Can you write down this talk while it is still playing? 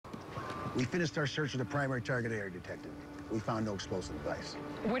We finished our search of the primary target area, Detective. We found no explosive device.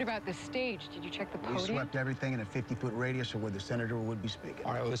 What about the stage? Did you check the podium? We swept everything in a 50-foot radius of where the senator would be speaking.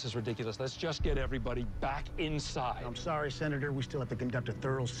 All right, well, this is ridiculous. Let's just get everybody back inside. I'm sorry, Senator. We still have to conduct a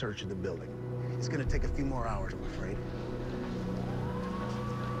thorough search of the building. It's going to take a few more hours, I'm afraid.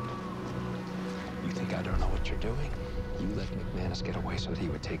 You think I don't know what you're doing? You let McManus get away so that he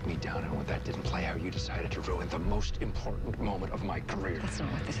would take me down, and when that didn't play out, you decided to ruin the most important moment of my career. That's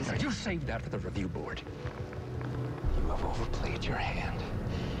not what this is. Now, you saved that for the review board. You have overplayed your hand,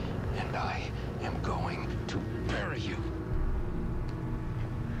 and I am going to bury you.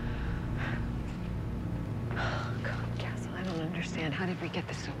 Oh, God, Castle, I don't understand. How did we get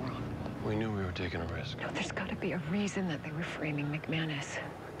this so wrong? We knew we were taking a risk. No, there's got to be a reason that they were framing McManus.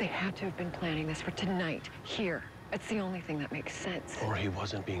 They had to have been planning this for tonight, here. It's the only thing that makes sense. Or he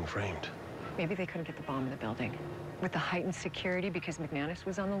wasn't being framed. Maybe they couldn't get the bomb in the building. With the heightened security because McManus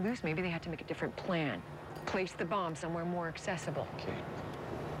was on the loose, maybe they had to make a different plan. Place the bomb somewhere more accessible. Kate,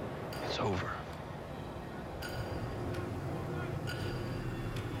 it's over.